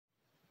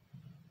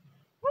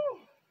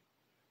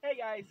Hey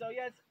guys, so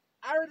yes,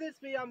 after this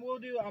video, I will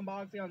do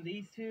unboxing on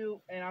these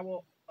two, and I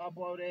will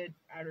upload it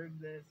after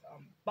this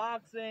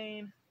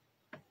unboxing.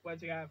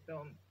 Once I gotta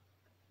film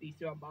these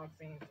two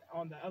unboxings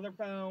on the other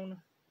phone.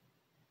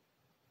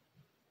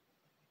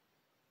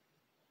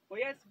 But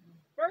yes,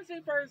 first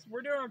thing first,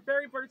 we're doing our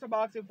very first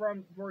unboxing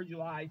for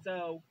July.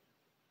 So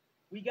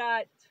we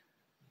got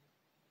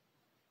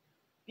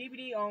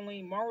DVD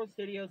only Marvel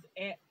Studios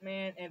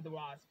Ant-Man and the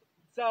Wasp.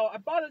 So I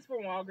bought this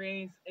from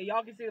Walgreens, and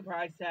y'all can see the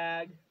price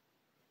tag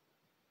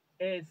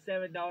is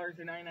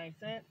 $7.99.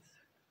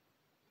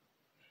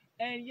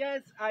 And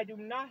yes, I do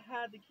not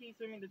have the key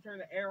swimming to turn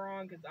the air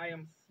on because I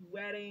am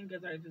sweating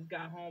because I just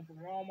got home from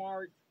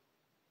Walmart.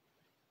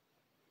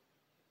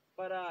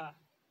 But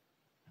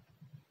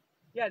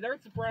yeah, there's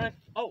the front.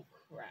 Oh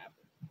crap!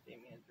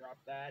 Didn't mean to drop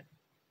that.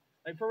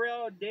 Like for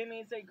real, didn't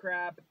mean to say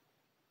crap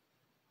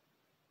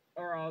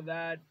or all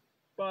that.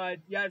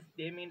 But yes,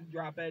 didn't mean to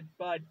drop it.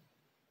 But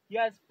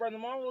yes, from the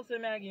Marvel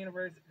Cinematic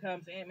Universe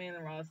comes Ant-Man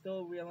and the Wasp,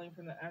 still reeling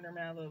from the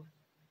aftermath of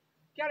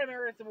Captain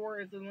America Civil War,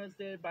 is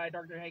enlisted by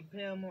Dr. Hank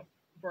Pym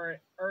for an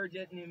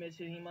urgent new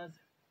mission. He must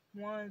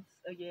once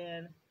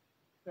again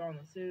put on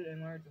the suit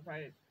and learn to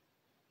fight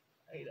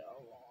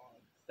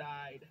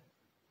alongside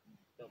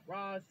the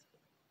Wasp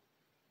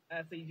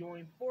as they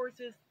join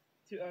forces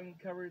to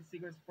uncover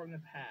secrets from the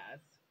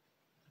past.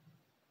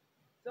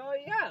 So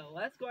yeah,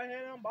 let's go ahead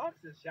and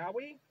unbox this, shall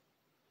we?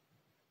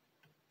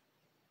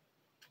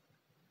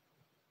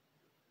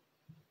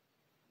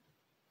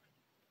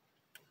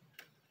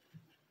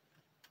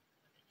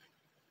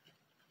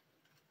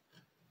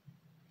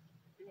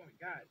 See what we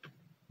got.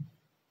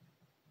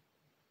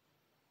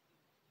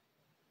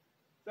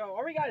 So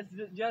all we got is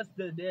just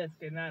the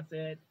disc, and that's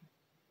it.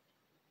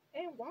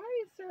 And why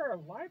is there a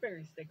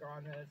library sticker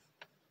on this?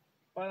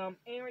 But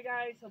anyway,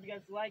 guys, hope you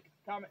guys like,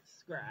 comment,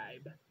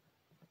 subscribe.